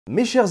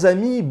Mes chers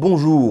amis,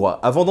 bonjour.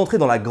 Avant d'entrer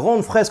dans la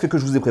grande fresque que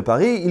je vous ai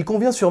préparée, il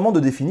convient sûrement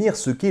de définir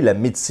ce qu'est la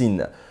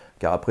médecine.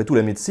 Car après tout,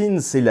 la médecine,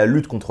 c'est la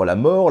lutte contre la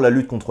mort, la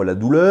lutte contre la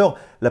douleur,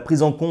 la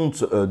prise en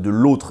compte de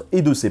l'autre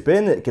et de ses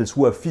peines, qu'elles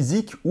soient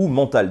physiques ou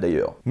mentales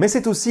d'ailleurs. Mais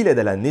c'est aussi l'aide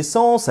à la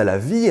naissance, à la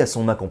vie, à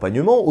son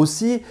accompagnement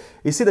aussi,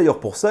 et c'est d'ailleurs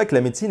pour ça que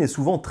la médecine est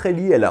souvent très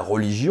liée à la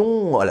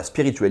religion, à la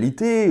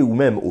spiritualité ou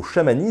même au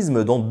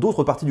chamanisme dans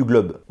d'autres parties du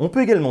globe. On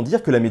peut également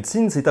dire que la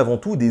médecine, c'est avant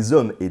tout des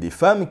hommes et des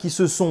femmes qui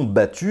se sont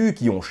battus,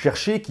 qui ont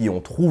cherché, qui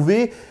ont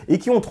trouvé et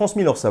qui ont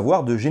transmis leur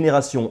savoir de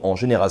génération en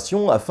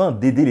génération afin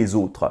d'aider les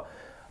autres.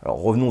 Alors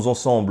revenons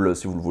ensemble,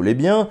 si vous le voulez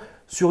bien,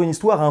 sur une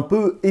histoire un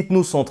peu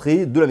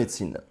ethnocentrée de la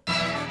médecine.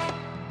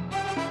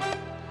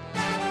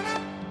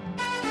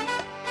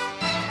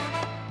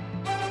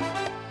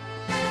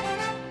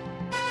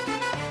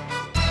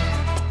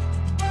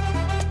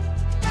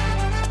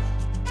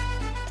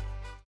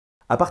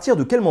 À partir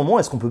de quel moment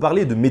est-ce qu'on peut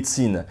parler de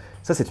médecine?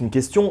 Ça, c'est une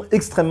question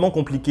extrêmement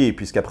compliquée,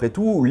 puisqu'après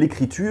tout,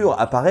 l'écriture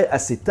apparaît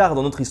assez tard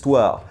dans notre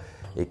histoire.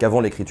 Et qu'avant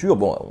l'écriture,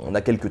 bon, on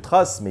a quelques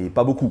traces, mais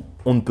pas beaucoup.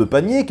 On ne peut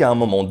pas nier qu'à un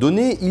moment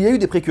donné, il y a eu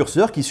des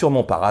précurseurs qui,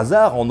 sûrement par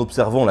hasard, en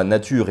observant la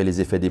nature et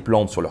les effets des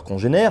plantes sur leurs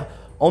congénères,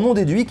 en ont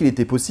déduit qu'il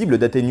était possible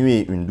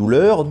d'atténuer une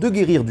douleur, de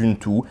guérir d'une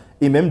toux,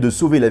 et même de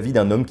sauver la vie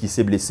d'un homme qui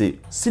s'est blessé.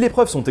 Si les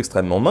preuves sont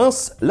extrêmement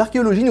minces,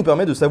 l'archéologie nous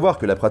permet de savoir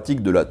que la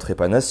pratique de la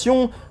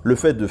trépanation, le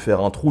fait de faire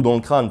un trou dans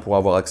le crâne pour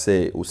avoir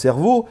accès au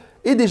cerveau,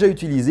 est déjà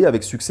utilisé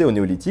avec succès au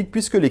néolithique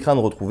puisque les crânes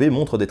retrouvés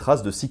montrent des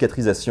traces de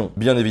cicatrisation.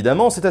 Bien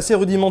évidemment, c'est assez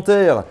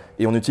rudimentaire,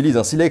 et on utilise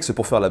un silex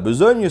pour faire la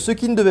besogne, ce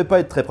qui ne devait pas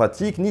être très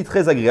pratique ni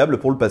très agréable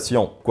pour le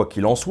patient. Quoi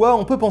qu'il en soit,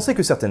 on peut penser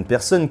que certaines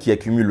personnes qui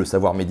accumulent le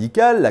savoir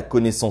médical, la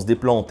connaissance des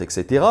plantes,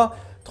 etc.,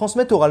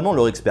 transmettent oralement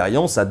leur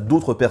expérience à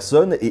d'autres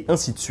personnes et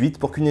ainsi de suite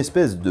pour qu'une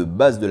espèce de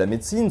base de la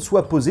médecine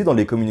soit posée dans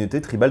les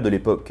communautés tribales de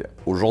l'époque.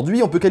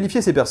 Aujourd'hui, on peut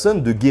qualifier ces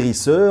personnes de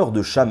guérisseurs,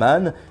 de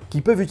chamans,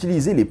 qui peuvent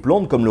utiliser les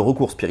plantes comme le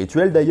recours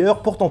spirituel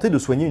d'ailleurs pour tenter de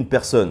soigner une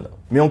personne.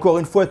 Mais encore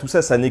une fois, tout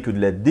ça, ça n'est que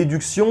de la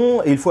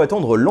déduction et il faut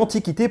attendre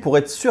l'Antiquité pour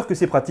être sûr que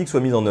ces pratiques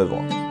soient mises en œuvre.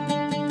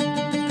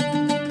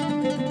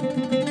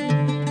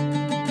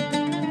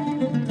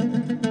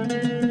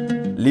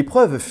 Les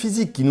preuves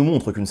physiques qui nous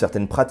montrent qu'une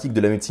certaine pratique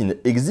de la médecine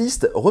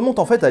existe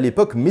remontent en fait à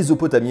l'époque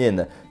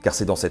mésopotamienne, car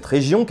c'est dans cette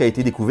région qu'a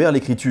été découverte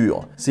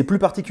l'écriture. C'est plus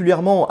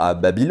particulièrement à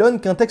Babylone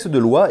qu'un texte de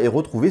loi est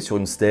retrouvé sur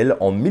une stèle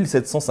en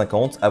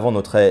 1750 avant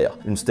notre ère.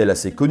 Une stèle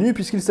assez connue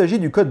puisqu'il s'agit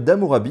du code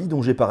d'Hammurabi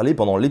dont j'ai parlé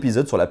pendant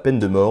l'épisode sur la peine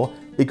de mort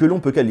et que l'on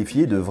peut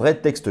qualifier de vrai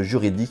texte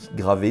juridique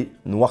gravé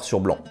noir sur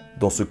blanc.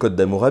 Dans ce code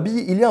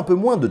d'Hammurabi, il y a un peu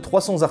moins de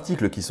 300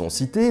 articles qui sont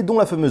cités, dont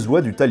la fameuse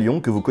loi du talion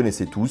que vous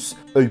connaissez tous,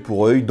 œil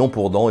pour œil, dent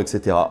pour dent,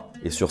 etc.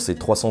 Et sur ces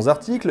 300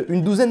 articles,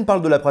 une douzaine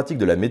parlent de la pratique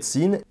de la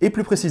médecine, et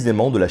plus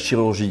précisément de la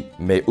chirurgie.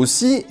 Mais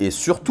aussi, et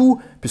surtout,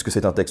 puisque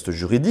c'est un texte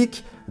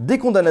juridique, des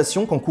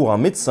condamnations qu'encourt un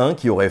médecin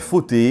qui aurait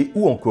fauté,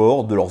 ou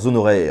encore de leurs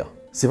honoraires.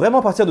 C'est vraiment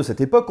à partir de cette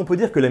époque qu'on peut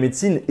dire que la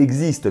médecine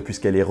existe,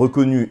 puisqu'elle est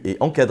reconnue et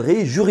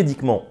encadrée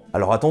juridiquement.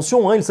 Alors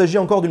attention, il s'agit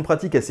encore d'une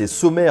pratique assez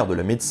sommaire de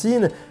la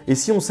médecine, et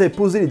si on sait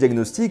poser les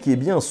diagnostics, eh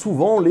bien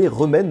souvent les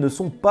remèdes ne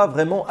sont pas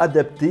vraiment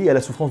adaptés à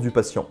la souffrance du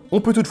patient.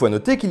 On peut toutefois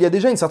noter qu'il y a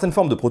déjà une certaine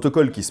forme de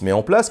protocole qui se met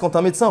en place quand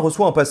un médecin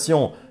reçoit un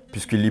patient,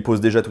 puisqu'il lui pose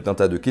déjà tout un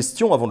tas de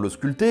questions avant de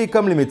l'ausculter,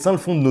 comme les médecins le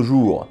font de nos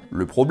jours.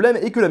 Le problème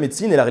est que la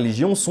médecine et la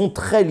religion sont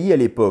très liées à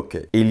l'époque,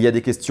 et il y a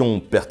des questions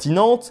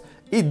pertinentes,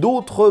 et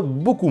d'autres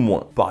beaucoup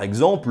moins. Par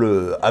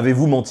exemple,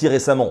 avez-vous menti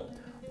récemment?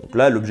 Donc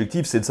là,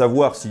 l'objectif c'est de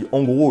savoir si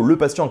en gros le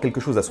patient a quelque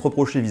chose à se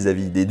reprocher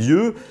vis-à-vis des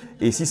dieux,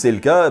 et si c'est le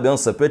cas, eh bien,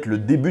 ça peut être le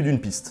début d'une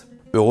piste.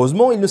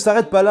 Heureusement, ils ne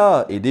s'arrêtent pas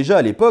là, et déjà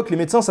à l'époque, les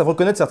médecins savent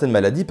reconnaître certaines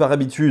maladies par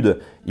habitude.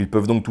 Ils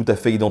peuvent donc tout à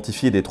fait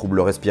identifier des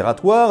troubles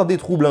respiratoires, des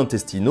troubles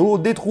intestinaux,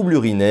 des troubles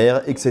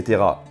urinaires,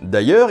 etc.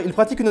 D'ailleurs, ils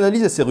pratiquent une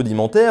analyse assez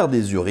rudimentaire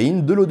des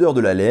urines, de l'odeur de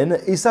la laine,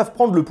 et savent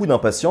prendre le pouls d'un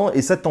patient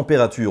et sa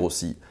température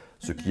aussi.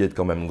 Ce qui aide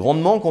quand même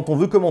grandement quand on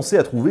veut commencer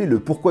à trouver le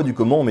pourquoi du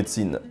comment en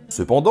médecine.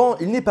 Cependant,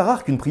 il n'est pas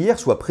rare qu'une prière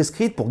soit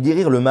prescrite pour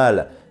guérir le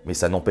mal, mais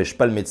ça n'empêche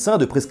pas le médecin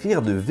de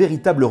prescrire de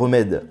véritables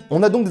remèdes.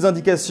 On a donc des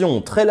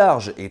indications très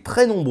larges et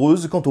très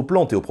nombreuses quant aux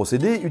plantes et aux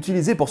procédés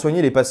utilisés pour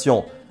soigner les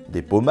patients.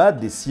 Des pommades,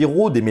 des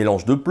sirops, des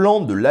mélanges de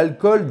plantes, de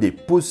l'alcool, des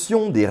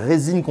potions, des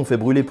résines qu'on fait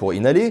brûler pour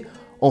inhaler,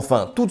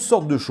 enfin toutes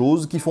sortes de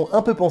choses qui font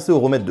un peu penser aux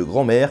remèdes de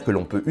grand-mère que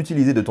l'on peut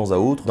utiliser de temps à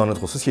autre dans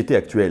notre société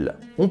actuelle.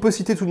 On peut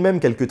citer tout de même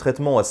quelques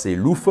traitements assez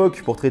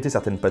loufoques pour traiter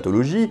certaines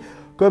pathologies,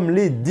 comme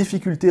les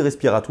difficultés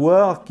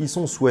respiratoires qui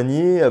sont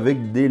soignées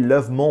avec des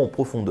lavements en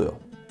profondeur.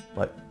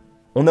 Ouais.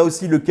 On a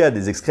aussi le cas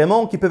des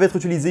excréments qui peuvent être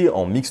utilisés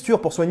en mixture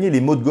pour soigner les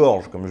maux de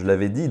gorge, comme je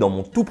l'avais dit dans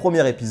mon tout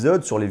premier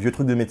épisode sur les vieux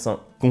trucs de médecin.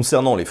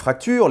 Concernant les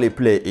fractures, les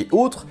plaies et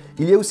autres,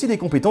 il y a aussi des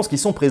compétences qui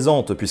sont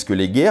présentes, puisque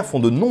les guerres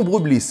font de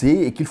nombreux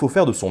blessés et qu'il faut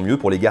faire de son mieux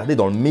pour les garder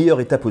dans le meilleur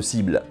état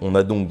possible. On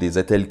a donc des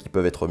attelles qui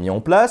peuvent être mis en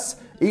place,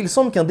 et il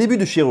semble qu'un début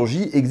de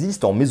chirurgie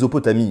existe en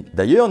Mésopotamie.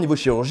 D'ailleurs, niveau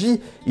chirurgie,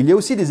 il y a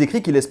aussi des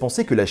écrits qui laissent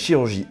penser que la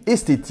chirurgie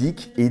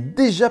esthétique est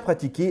déjà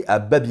pratiquée à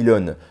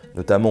Babylone,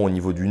 notamment au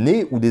niveau du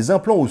nez où des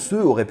implants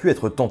osseux auraient pu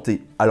être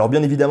tentés. Alors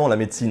bien évidemment, la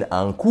médecine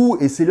a un coût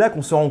et c'est là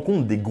qu'on se rend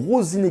compte des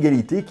grosses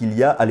inégalités qu'il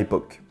y a à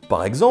l'époque.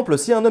 Par exemple,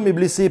 si un homme est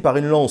blessé par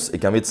une lance et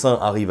qu'un médecin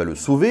arrive à le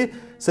sauver,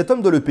 cet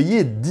homme doit le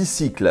payer 10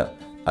 cycles.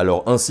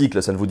 Alors un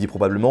cycle, ça ne vous dit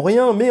probablement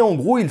rien, mais en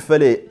gros il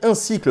fallait un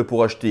cycle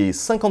pour acheter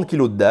 50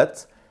 kg de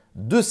dattes,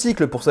 2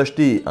 cycles pour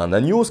s'acheter un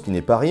agneau, ce qui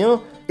n'est pas rien,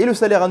 et le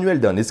salaire annuel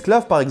d'un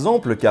esclave par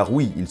exemple, car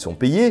oui, ils sont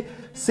payés,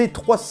 c'est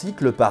 3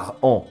 cycles par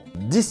an.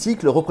 10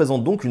 cycles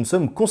représentent donc une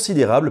somme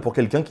considérable pour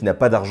quelqu'un qui n'a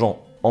pas d'argent.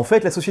 En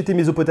fait, la société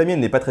mésopotamienne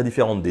n'est pas très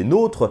différente des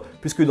nôtres,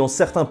 puisque dans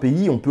certains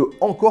pays, on peut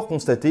encore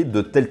constater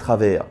de tels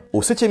travers.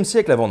 Au 7e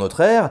siècle avant notre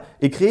ère,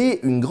 est créée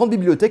une grande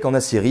bibliothèque en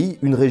Assyrie,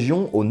 une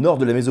région au nord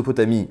de la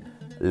Mésopotamie,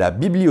 la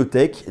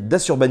bibliothèque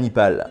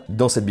d'Assurbanipal.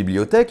 Dans cette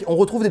bibliothèque, on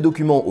retrouve des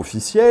documents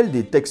officiels,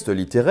 des textes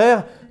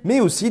littéraires,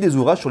 mais aussi des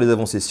ouvrages sur les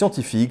avancées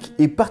scientifiques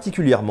et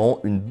particulièrement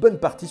une bonne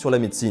partie sur la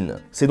médecine.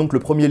 C'est donc le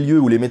premier lieu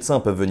où les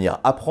médecins peuvent venir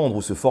apprendre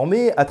ou se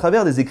former à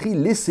travers des écrits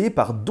laissés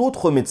par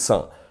d'autres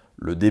médecins.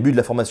 Le début de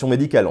la formation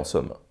médicale en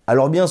somme.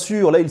 Alors bien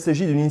sûr, là il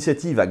s'agit d'une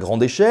initiative à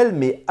grande échelle,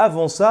 mais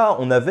avant ça,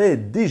 on avait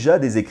déjà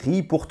des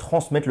écrits pour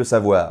transmettre le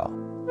savoir.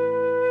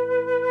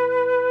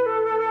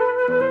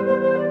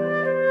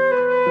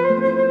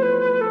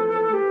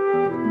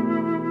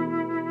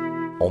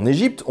 En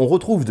Égypte, on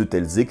retrouve de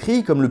tels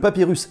écrits comme le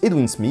papyrus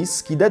Edwin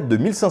Smith qui date de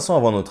 1500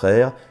 avant notre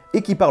ère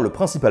et qui parle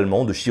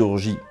principalement de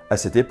chirurgie. À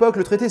cette époque,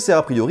 le traité sert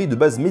a priori de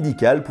base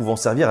médicale pouvant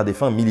servir à des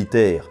fins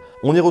militaires.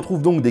 On y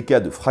retrouve donc des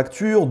cas de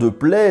fractures, de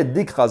plaies,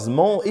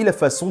 d'écrasements et la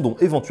façon dont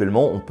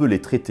éventuellement on peut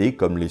les traiter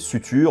comme les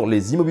sutures,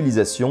 les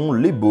immobilisations,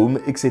 les baumes,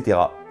 etc.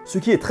 Ce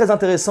qui est très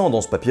intéressant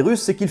dans ce papyrus,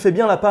 c'est qu'il fait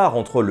bien la part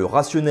entre le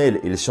rationnel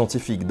et le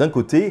scientifique d'un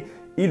côté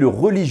et le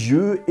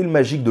religieux et le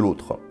magique de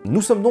l'autre.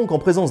 Nous sommes donc en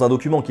présence d'un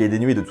document qui est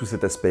dénué de tout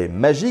cet aspect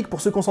magique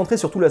pour se concentrer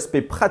sur tout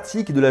l'aspect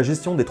pratique de la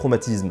gestion des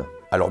traumatismes.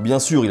 Alors bien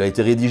sûr, il a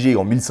été rédigé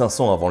en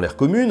 1500 avant l'ère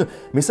commune,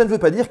 mais ça ne veut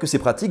pas dire que ces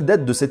pratiques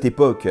datent de cette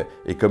époque,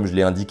 et comme je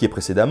l'ai indiqué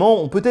précédemment,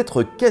 on peut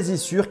être quasi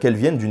sûr qu'elles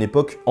viennent d'une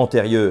époque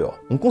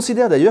antérieure. On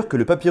considère d'ailleurs que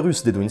le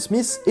papyrus d'Edwin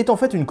Smith est en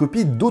fait une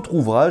copie d'autres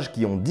ouvrages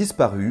qui ont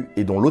disparu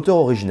et dont l'auteur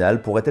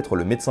original pourrait être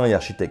le médecin et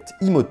architecte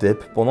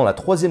Imhotep pendant la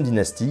 3e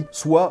dynastie,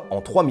 soit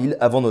en 3000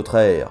 avant notre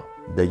ère.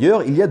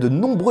 D'ailleurs, il y a de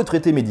nombreux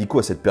traités médicaux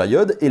à cette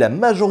période et la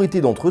majorité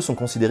d'entre eux sont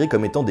considérés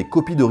comme étant des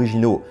copies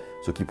d'originaux,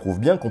 ce qui prouve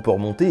bien qu'on peut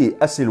remonter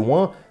assez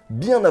loin,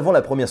 bien avant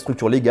la première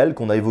structure légale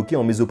qu'on a évoquée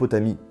en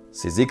Mésopotamie.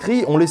 Ces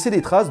écrits ont laissé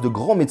des traces de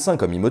grands médecins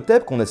comme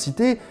Imhotep qu'on a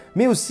cité,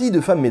 mais aussi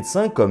de femmes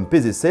médecins comme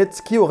Pézécet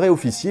qui auraient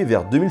officié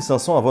vers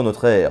 2500 avant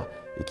notre ère,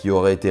 et qui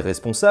auraient été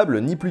responsables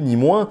ni plus ni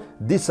moins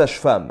des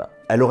sages-femmes.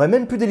 Elle aurait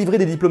même pu délivrer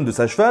des diplômes de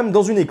sage-femme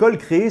dans une école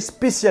créée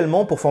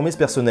spécialement pour former ce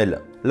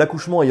personnel.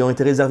 L'accouchement ayant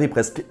été réservé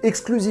presque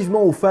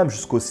exclusivement aux femmes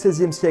jusqu'au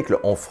XVIe siècle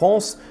en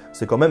France,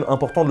 c'est quand même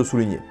important de le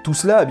souligner. Tout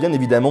cela a bien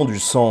évidemment du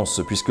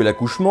sens, puisque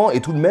l'accouchement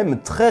est tout de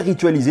même très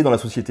ritualisé dans la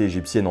société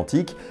égyptienne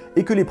antique,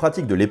 et que les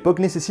pratiques de l'époque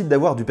nécessitent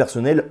d'avoir du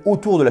personnel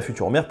autour de la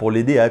future mère pour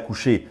l'aider à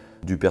accoucher.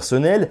 Du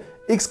personnel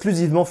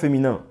exclusivement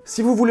féminin.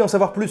 Si vous voulez en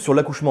savoir plus sur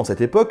l'accouchement à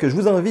cette époque, je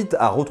vous invite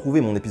à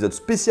retrouver mon épisode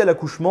spécial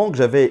accouchement que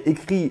j'avais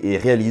écrit et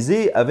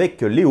réalisé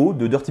avec Léo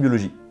de Dirty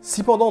Biology.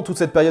 Si pendant toute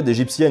cette période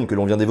égyptienne que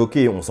l'on vient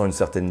d'évoquer, on sent une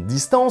certaine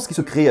distance qui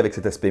se crée avec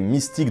cet aspect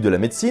mystique de la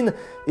médecine,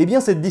 eh bien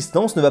cette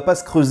distance ne va pas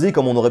se creuser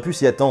comme on aurait pu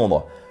s'y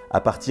attendre.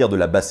 À partir de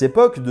la basse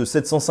époque, de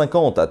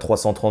 750 à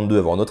 332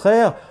 avant notre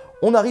ère,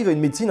 on arrive à une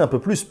médecine un peu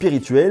plus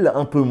spirituelle,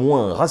 un peu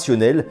moins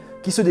rationnelle,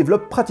 qui se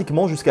développe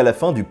pratiquement jusqu'à la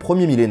fin du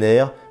premier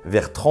millénaire,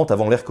 vers 30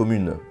 avant l'ère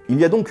commune. Il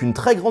y a donc une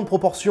très grande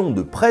proportion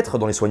de prêtres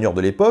dans les soigneurs de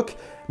l'époque,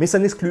 mais ça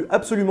n'exclut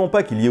absolument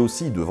pas qu'il y ait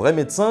aussi de vrais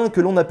médecins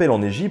que l'on appelle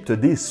en Égypte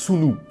des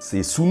sounous.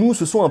 Ces sounous,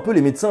 ce sont un peu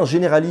les médecins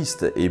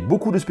généralistes, et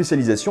beaucoup de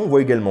spécialisations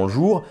voient également le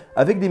jour,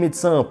 avec des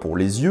médecins pour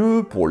les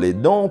yeux, pour les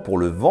dents, pour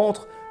le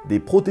ventre, des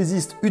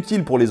prothésistes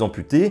utiles pour les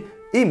amputés,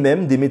 et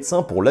même des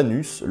médecins pour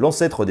l'anus,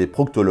 l'ancêtre des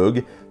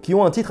proctologues, qui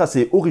ont un titre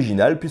assez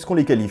original puisqu'on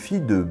les qualifie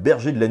de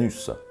bergers de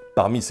l'anus.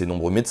 Parmi ces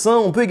nombreux médecins,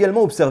 on peut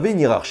également observer une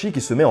hiérarchie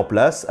qui se met en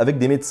place avec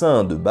des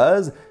médecins de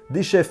base,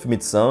 des chefs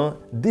médecins,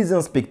 des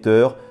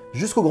inspecteurs,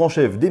 jusqu'au grand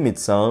chef des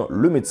médecins,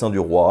 le médecin du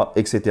roi,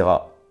 etc.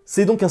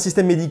 C'est donc un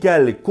système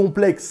médical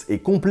complexe et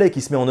complet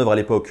qui se met en œuvre à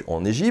l'époque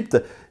en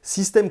Égypte,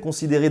 système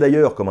considéré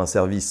d'ailleurs comme un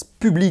service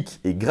public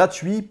et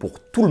gratuit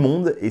pour tout le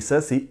monde, et ça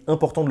c'est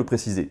important de le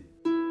préciser.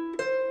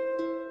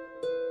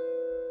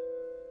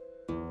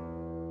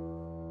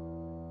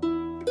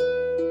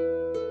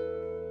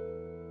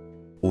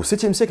 Au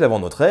 7e siècle avant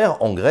notre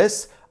ère, en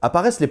Grèce,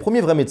 apparaissent les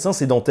premiers vrais médecins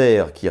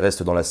sédentaires qui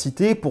restent dans la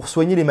cité pour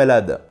soigner les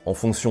malades. En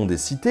fonction des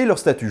cités, leur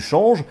statut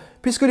change,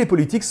 puisque les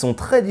politiques sont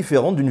très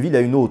différentes d'une ville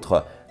à une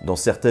autre. Dans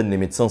certaines, les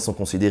médecins sont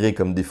considérés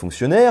comme des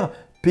fonctionnaires,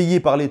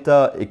 payés par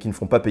l'État et qui ne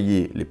font pas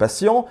payer les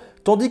patients,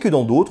 tandis que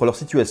dans d'autres, leur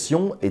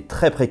situation est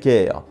très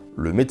précaire.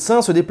 Le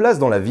médecin se déplace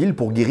dans la ville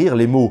pour guérir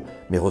les maux,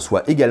 mais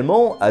reçoit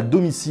également à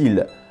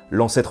domicile.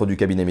 L'ancêtre du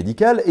cabinet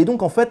médical est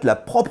donc en fait la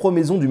propre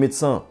maison du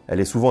médecin. Elle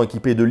est souvent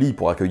équipée de lits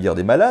pour accueillir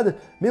des malades,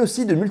 mais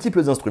aussi de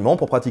multiples instruments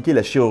pour pratiquer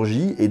la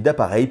chirurgie et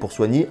d'appareils pour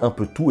soigner un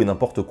peu tout et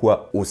n'importe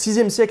quoi. Au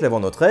 6e siècle avant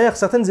notre ère,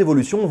 certaines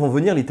évolutions vont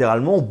venir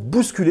littéralement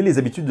bousculer les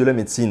habitudes de la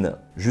médecine.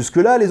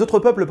 Jusque-là, les autres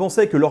peuples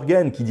pensaient que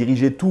l'organe qui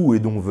dirigeait tout et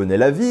dont venait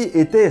la vie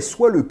était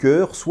soit le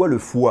cœur, soit le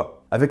foie.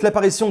 Avec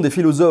l'apparition des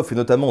philosophes et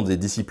notamment des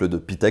disciples de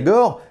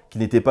Pythagore, qui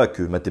n'étaient pas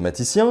que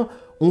mathématiciens,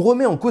 on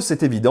remet en cause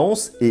cette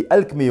évidence et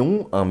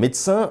Alcméon, un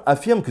médecin,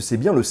 affirme que c'est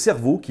bien le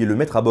cerveau qui est le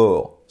maître à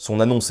bord. Son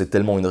annonce est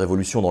tellement une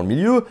révolution dans le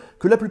milieu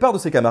que la plupart de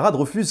ses camarades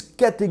refusent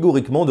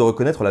catégoriquement de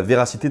reconnaître la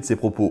véracité de ses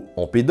propos.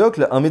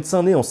 Empédocle, un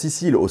médecin né en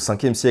Sicile au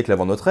 5e siècle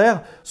avant notre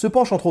ère, se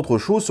penche entre autres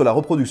choses sur la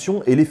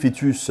reproduction et les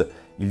fœtus.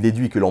 Il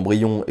déduit que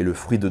l'embryon est le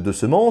fruit de 2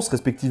 semences,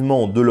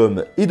 respectivement de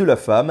l'homme et de la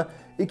femme,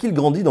 et qu'il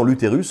grandit dans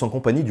l'utérus en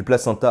compagnie du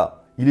placenta.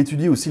 Il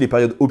étudie aussi les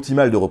périodes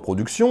optimales de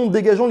reproduction,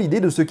 dégageant l'idée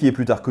de ce qui est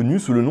plus tard connu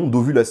sous le nom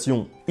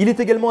d'ovulation. Il est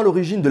également à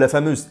l'origine de la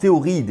fameuse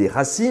théorie des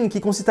racines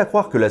qui consiste à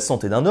croire que la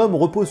santé d'un homme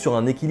repose sur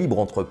un équilibre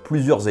entre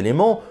plusieurs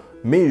éléments,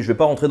 mais je vais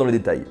pas rentrer dans les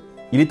détails.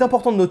 Il est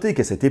important de noter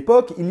qu'à cette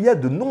époque, il y a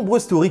de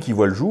nombreuses théories qui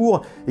voient le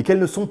jour, et qu'elles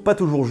ne sont pas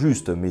toujours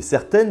justes, mais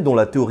certaines, dont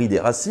la théorie des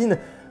racines,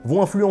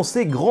 vont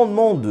influencer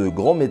grandement de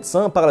grands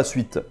médecins par la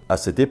suite. À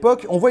cette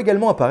époque, on voit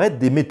également apparaître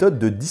des méthodes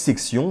de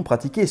dissection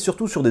pratiquées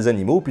surtout sur des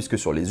animaux puisque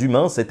sur les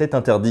humains c'était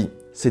interdit.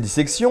 Ces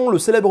dissections, le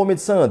célèbre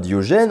médecin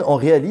Diogène en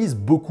réalise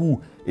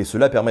beaucoup, et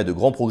cela permet de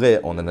grands progrès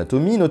en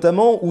anatomie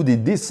notamment, où des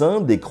dessins,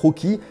 des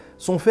croquis,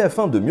 sont faits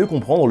afin de mieux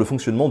comprendre le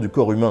fonctionnement du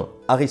corps humain.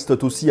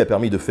 Aristote aussi a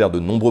permis de faire de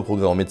nombreux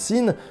progrès en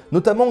médecine,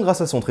 notamment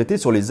grâce à son traité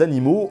sur les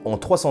animaux en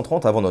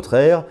 330 avant notre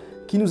ère,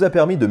 qui nous a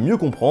permis de mieux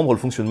comprendre le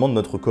fonctionnement de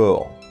notre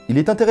corps. Il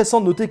est intéressant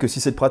de noter que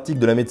si cette pratique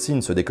de la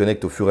médecine se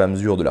déconnecte au fur et à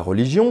mesure de la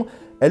religion,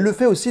 elle le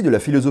fait aussi de la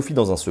philosophie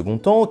dans un second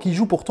temps, qui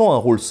joue pourtant un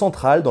rôle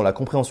central dans la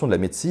compréhension de la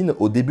médecine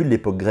au début de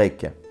l'époque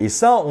grecque. Et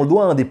ça, on le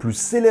doit à un des plus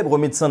célèbres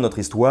médecins de notre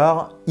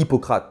histoire,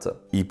 Hippocrate.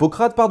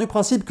 Hippocrate part du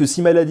principe que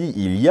si maladie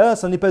il y a,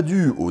 ça n'est pas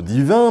dû au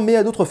divin, mais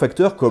à d'autres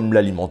facteurs comme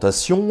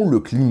l'alimentation, le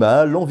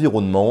climat,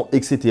 l'environnement,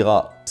 etc.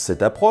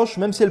 Cette approche,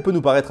 même si elle peut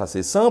nous paraître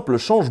assez simple,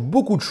 change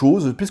beaucoup de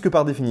choses, puisque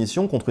par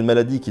définition, contre une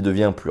maladie qui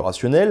devient plus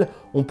rationnelle,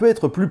 on peut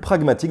être plus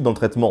pragmatique dans le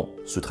traitement.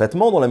 Ce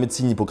traitement, dans la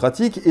médecine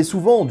hippocratique, est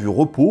souvent du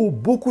repos,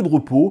 beaucoup de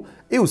repos,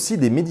 et aussi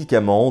des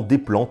médicaments, des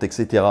plantes,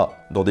 etc.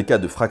 Dans des cas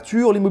de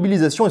fracture,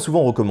 l'immobilisation est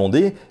souvent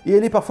recommandée, et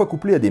elle est parfois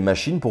couplée à des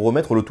machines pour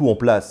remettre le tout en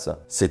place.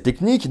 Cette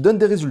technique donne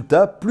des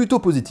résultats plutôt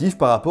positifs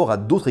par rapport à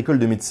d'autres écoles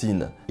de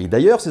médecine. Et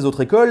d'ailleurs, ces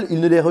autres écoles, ils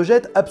ne les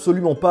rejettent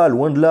absolument pas,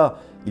 loin de là.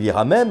 Il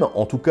ira même,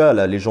 en tout cas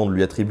la légende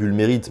lui attribue le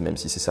mérite, même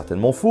si c'est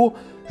certainement faux,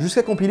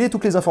 jusqu'à compiler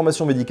toutes les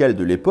informations médicales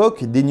de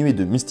l'époque, dénuées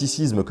de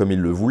mysticisme comme il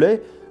le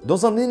voulait,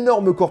 dans un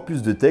énorme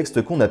corpus de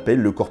textes qu'on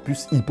appelle le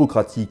corpus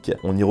hippocratique.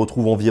 On y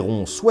retrouve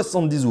environ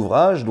 70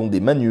 ouvrages, dont des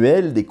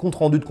manuels, des comptes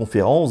rendus de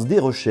conférences, des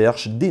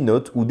recherches, des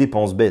notes ou des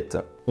pense-bêtes.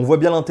 On voit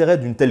bien l'intérêt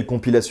d'une telle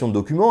compilation de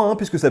documents,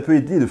 puisque ça peut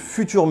aider de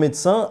futurs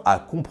médecins à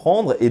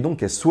comprendre et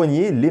donc à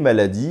soigner les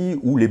maladies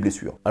ou les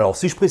blessures. Alors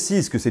si je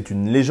précise que c'est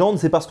une légende,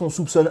 c'est parce qu'on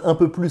soupçonne un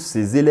peu plus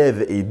ses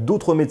élèves et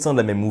d'autres médecins de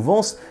la même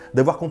mouvance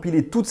d'avoir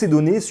compilé toutes ces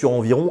données sur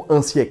environ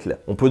un siècle.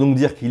 On peut donc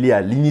dire qu'il est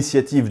à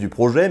l'initiative du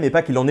projet, mais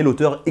pas qu'il en est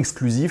l'auteur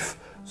exclusif,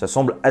 ça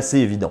semble assez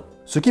évident.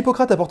 Ce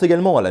qu'Hippocrate apporte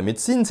également à la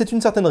médecine, c'est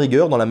une certaine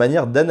rigueur dans la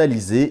manière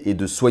d'analyser et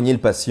de soigner le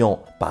patient.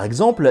 Par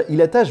exemple,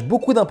 il attache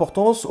beaucoup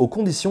d'importance aux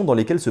conditions dans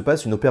lesquelles se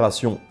passe une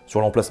opération.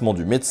 Sur l'emplacement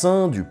du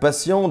médecin, du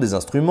patient, des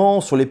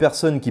instruments, sur les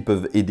personnes qui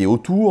peuvent aider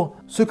autour.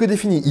 Ce que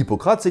définit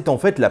Hippocrate, c'est en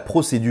fait la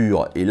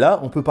procédure. Et là,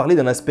 on peut parler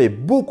d'un aspect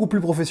beaucoup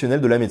plus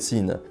professionnel de la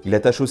médecine. Il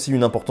attache aussi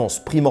une importance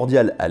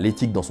primordiale à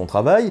l'éthique dans son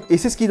travail, et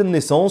c'est ce qui donne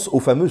naissance au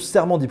fameux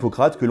serment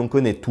d'Hippocrate que l'on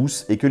connaît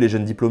tous et que les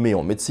jeunes diplômés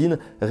en médecine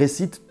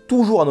récitent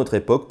toujours à notre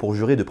époque pour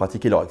jurer de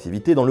pratiquer leur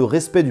activité dans le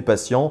respect du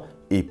patient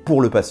et pour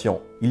le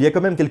patient. Il y a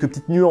quand même quelques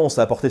petites nuances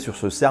à apporter sur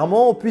ce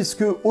serment,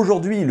 puisque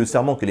aujourd'hui le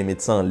serment que les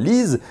médecins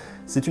lisent,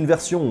 c'est une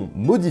version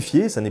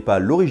modifiée, ça n'est pas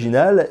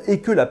l'original,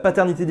 et que la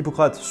paternité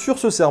d'Hippocrate sur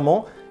ce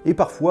serment est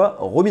parfois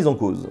remise en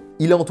cause.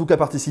 Il a en tout cas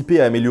participé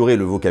à améliorer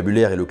le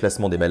vocabulaire et le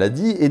classement des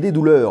maladies et des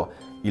douleurs.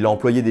 Il a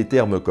employé des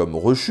termes comme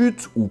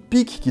rechute ou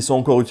pic qui sont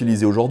encore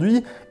utilisés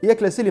aujourd'hui, et a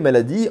classé les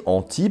maladies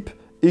en type,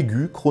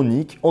 aigu,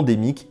 chronique,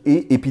 endémique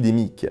et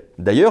épidémique.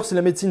 D'ailleurs, si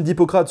la médecine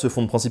d'Hippocrate se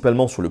fonde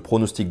principalement sur le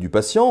pronostic du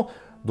patient,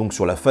 donc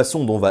sur la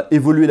façon dont va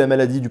évoluer la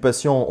maladie du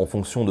patient en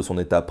fonction de son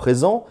état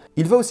présent,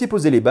 il va aussi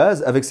poser les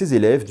bases avec ses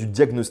élèves du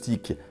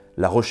diagnostic,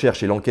 la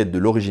recherche et l'enquête de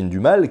l'origine du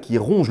mal qui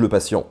ronge le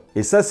patient.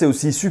 Et ça c'est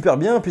aussi super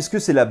bien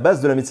puisque c'est la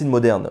base de la médecine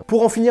moderne.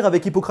 Pour en finir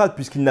avec Hippocrate,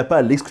 puisqu'il n'a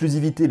pas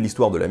l'exclusivité de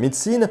l'histoire de la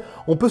médecine,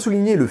 on peut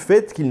souligner le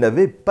fait qu'il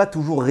n'avait pas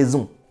toujours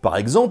raison. Par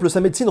exemple,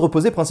 sa médecine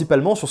reposait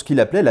principalement sur ce qu'il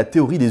appelait la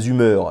théorie des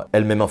humeurs,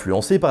 elle-même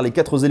influencée par les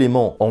 4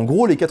 éléments. En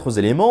gros, les 4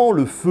 éléments,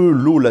 le feu,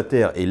 l'eau, la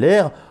terre et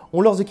l'air,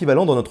 ont leurs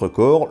équivalents dans notre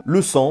corps,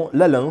 le sang,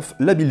 la lymphe,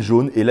 la bile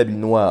jaune et la bile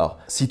noire.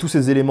 Si tous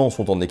ces éléments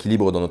sont en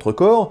équilibre dans notre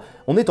corps,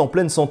 on est en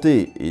pleine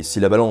santé, et si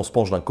la balance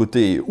penche d'un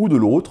côté ou de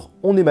l'autre,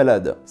 on est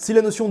malade. Si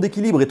la notion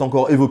d'équilibre est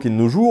encore évoquée de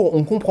nos jours,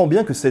 on comprend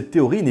bien que cette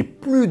théorie n'est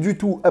plus du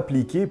tout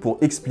appliquée pour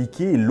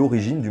expliquer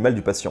l'origine du mal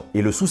du patient.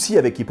 Et le souci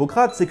avec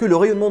Hippocrate, c'est que le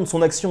rayonnement de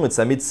son action et de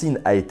sa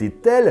médecine a été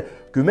tel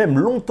que même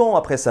longtemps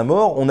après sa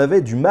mort, on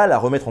avait du mal à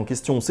remettre en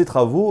question ses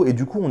travaux et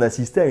du coup on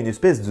assistait à une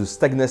espèce de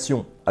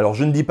stagnation. Alors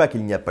je ne dis pas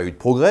qu'il n'y a pas eu de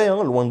progrès,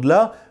 loin de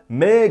là,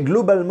 mais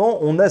globalement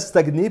on a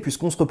stagné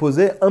puisqu'on se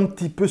reposait un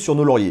petit peu sur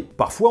nos lauriers.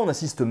 Parfois on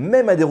assiste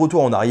même à des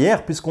retours en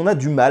arrière puisqu'on a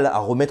du mal à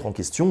remettre en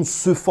question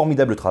ce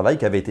formidable travail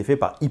qui avait été fait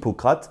par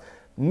Hippocrate,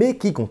 mais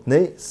qui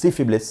contenait ses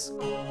faiblesses.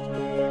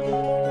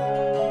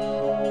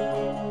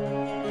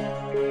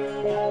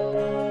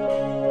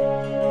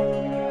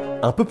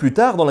 Un peu plus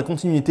tard, dans la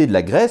continuité de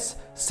la Grèce,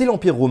 c'est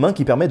l'Empire romain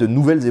qui permet de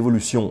nouvelles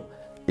évolutions.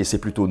 Et c'est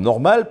plutôt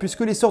normal puisque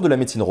l'essor de la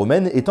médecine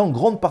romaine est en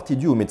grande partie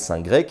dû aux médecins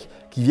grecs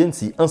qui viennent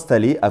s'y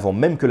installer avant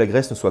même que la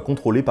Grèce ne soit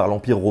contrôlée par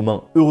l'Empire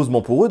romain.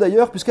 Heureusement pour eux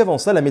d'ailleurs, puisqu'avant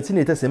ça la médecine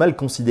est assez mal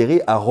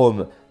considérée à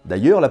Rome.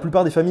 D'ailleurs, la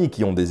plupart des familles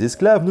qui ont des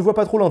esclaves ne voient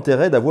pas trop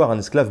l'intérêt d'avoir un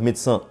esclave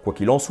médecin. Quoi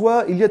qu'il en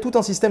soit, il y a tout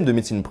un système de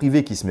médecine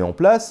privée qui se met en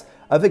place,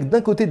 avec d'un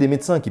côté des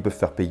médecins qui peuvent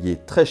faire payer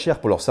très cher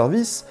pour leurs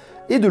services,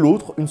 et de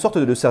l'autre, une sorte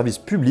de service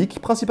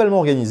public principalement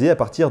organisé à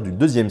partir du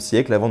IIe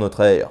siècle avant notre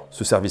ère.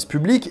 Ce service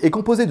public est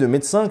composé de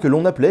médecins que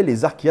l'on appelait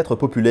les archiatres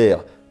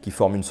populaires, qui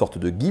forment une sorte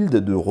de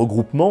guilde de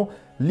regroupement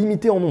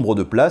limité en nombre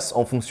de places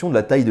en fonction de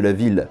la taille de la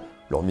ville.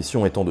 Leur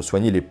mission étant de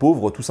soigner les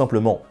pauvres tout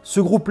simplement. Ce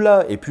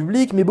groupe-là est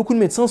public, mais beaucoup de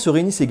médecins se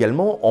réunissent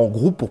également en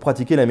groupe pour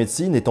pratiquer la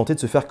médecine et tenter de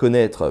se faire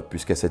connaître,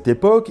 puisqu'à cette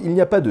époque, il n'y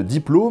a pas de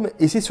diplôme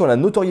et c'est sur la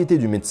notoriété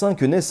du médecin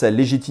que naît sa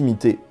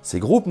légitimité. Ces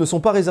groupes ne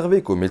sont pas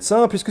réservés qu'aux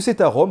médecins, puisque c'est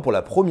à Rome pour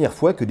la première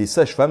fois que des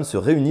sages-femmes se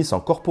réunissent en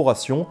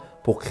corporation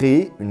pour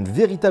créer une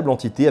véritable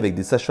entité avec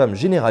des sages-femmes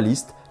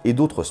généralistes et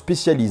d'autres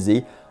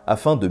spécialisées,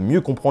 afin de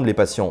mieux comprendre les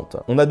patientes.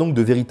 On a donc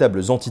de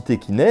véritables entités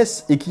qui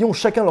naissent et qui ont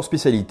chacun leur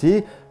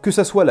spécialité, que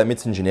ça soit la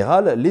médecine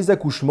générale, les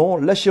accouchements,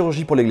 la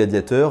chirurgie pour les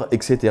gladiateurs,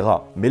 etc.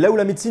 Mais là où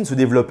la médecine se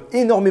développe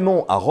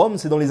énormément à Rome,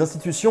 c'est dans les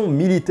institutions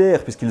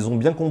militaires, puisqu'ils ont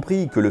bien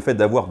compris que le fait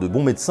d'avoir de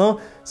bons médecins,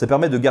 ça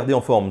permet de garder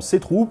en forme ses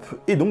troupes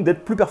et donc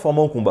d'être plus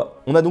performants au combat.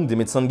 On a donc des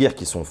médecins de guerre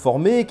qui sont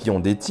formés, qui ont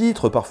des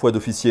titres, parfois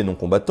d'officiers non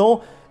combattants,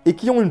 et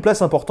qui ont une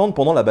place importante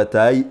pendant la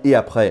bataille et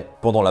après.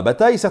 Pendant la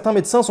bataille, certains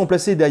médecins sont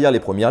placés derrière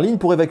les premières lignes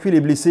pour évacuer les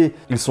blessés.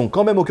 Ils sont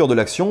quand même au cœur de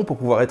l'action pour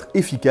pouvoir être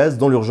efficaces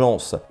dans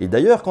l'urgence. Et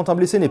d'ailleurs, quand un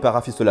blessé n'est pas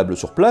rafistolable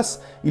sur place,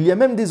 il y a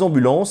même des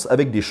ambulances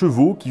avec des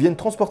chevaux qui viennent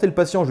transporter le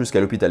patient jusqu'à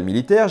l'hôpital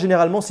militaire,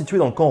 généralement situé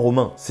dans le camp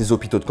romain. Ces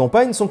hôpitaux de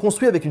campagne sont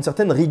construits avec une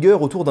certaine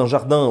rigueur autour d'un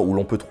jardin où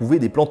l'on peut trouver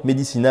des plantes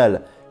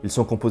médicinales. Ils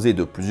sont composés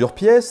de plusieurs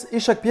pièces, et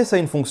chaque pièce a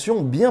une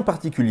fonction bien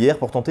particulière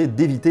pour tenter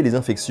d'éviter les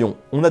infections.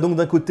 On a donc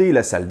d'un côté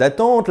la salle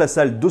d'attente, la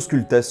salle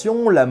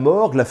d'auscultation, la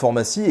morgue, la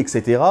pharmacie,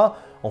 etc.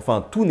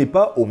 Enfin, tout n'est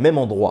pas au même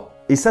endroit.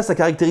 Et ça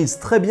caractérise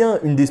très bien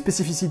une des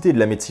spécificités de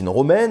la médecine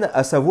romaine,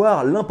 à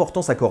savoir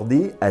l'importance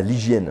accordée à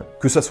l'hygiène.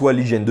 Que ça soit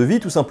l'hygiène de vie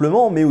tout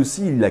simplement, mais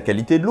aussi la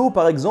qualité de l'eau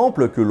par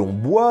exemple, que l'on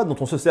boit, dont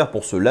on se sert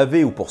pour se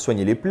laver ou pour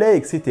soigner les plaies,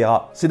 etc.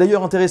 C'est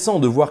d'ailleurs intéressant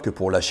de voir que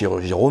pour la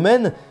chirurgie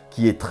romaine,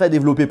 qui est très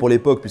développée pour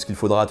l'époque puisqu'il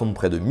faudra attendre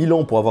près de 1000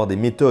 ans pour avoir des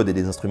méthodes et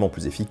des instruments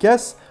plus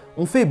efficaces,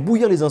 on fait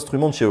bouillir les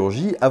instruments de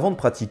chirurgie avant de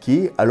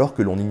pratiquer, alors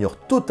que l'on ignore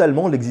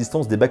totalement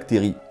l'existence des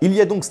bactéries. Il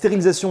y a donc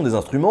stérilisation des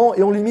instruments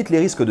et on limite les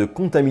risques de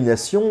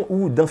contamination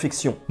ou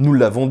d'infection. Nous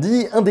l'avons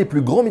dit, un des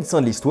plus grands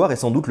médecins de l'histoire est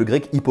sans doute le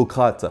grec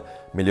Hippocrate.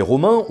 Mais les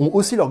Romains ont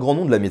aussi leur grand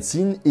nom de la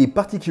médecine, et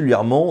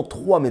particulièrement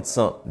 3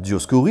 médecins.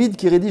 Dioscoride,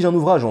 qui rédige un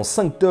ouvrage en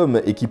 5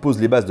 tomes et qui pose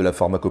les bases de la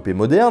pharmacopée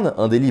moderne,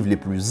 un des livres les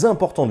plus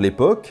importants de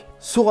l'époque.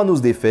 Soranos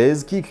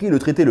d'Éphèse, qui écrit le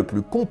traité le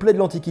plus complet de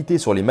l'Antiquité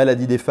sur les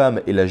maladies des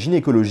femmes et la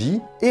gynécologie.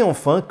 Et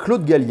enfin,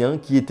 Claude Galien,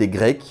 qui était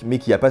grec, mais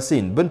qui a passé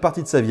une bonne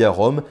partie de sa vie à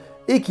Rome,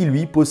 et qui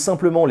lui pose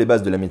simplement les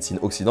bases de la médecine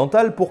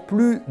occidentale pour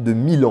plus de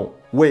 1000 ans.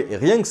 Ouais,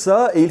 rien que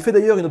ça, et il fait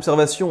d'ailleurs une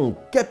observation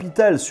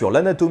capitale sur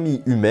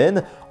l'anatomie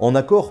humaine, en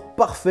accord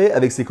parfait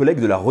avec ses collègues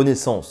de la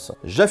Renaissance.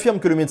 J'affirme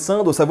que le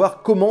médecin doit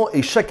savoir comment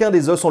est chacun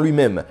des os en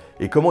lui-même,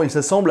 et comment il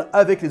s'assemble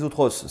avec les autres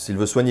os, s'il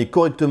veut soigner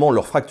correctement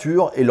leurs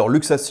fractures et leurs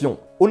luxations.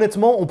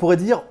 Honnêtement, on pourrait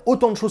dire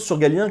autant de choses sur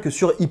Galien que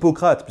sur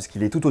Hippocrate,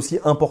 puisqu'il est tout aussi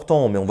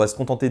important, mais on va se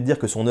contenter de dire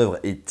que son œuvre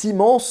est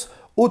immense,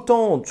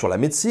 autant sur la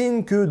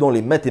médecine que dans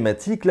les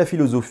mathématiques, la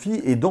philosophie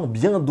et dans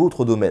bien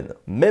d'autres domaines.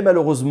 Mais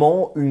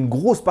malheureusement, une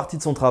grosse partie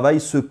de son travail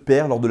se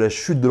perd lors de la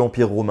chute de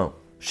l'Empire romain.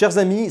 Chers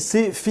amis,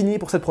 c'est fini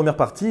pour cette première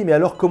partie, mais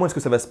alors comment est-ce que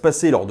ça va se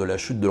passer lors de la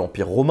chute de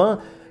l'Empire romain ?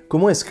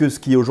 Comment est-ce que ce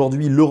qui est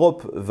aujourd'hui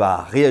l'Europe va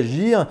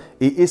réagir ?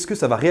 Et est-ce que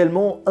ça va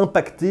réellement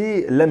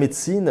impacter la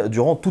médecine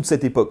durant toute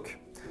cette époque ?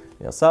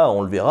 Et bien ça,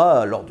 on le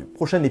verra lors du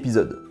prochain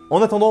épisode.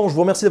 En attendant, je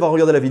vous remercie d'avoir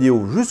regardé la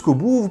vidéo jusqu'au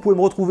bout. Vous pouvez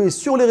me retrouver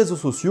sur les réseaux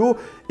sociaux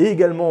et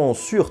également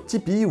sur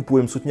Tipeee. Vous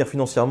pouvez me soutenir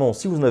financièrement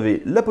si vous en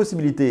avez la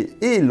possibilité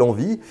et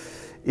l'envie.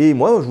 Et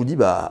moi, je vous dis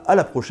à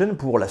la prochaine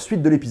pour la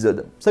suite de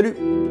l'épisode. Salut!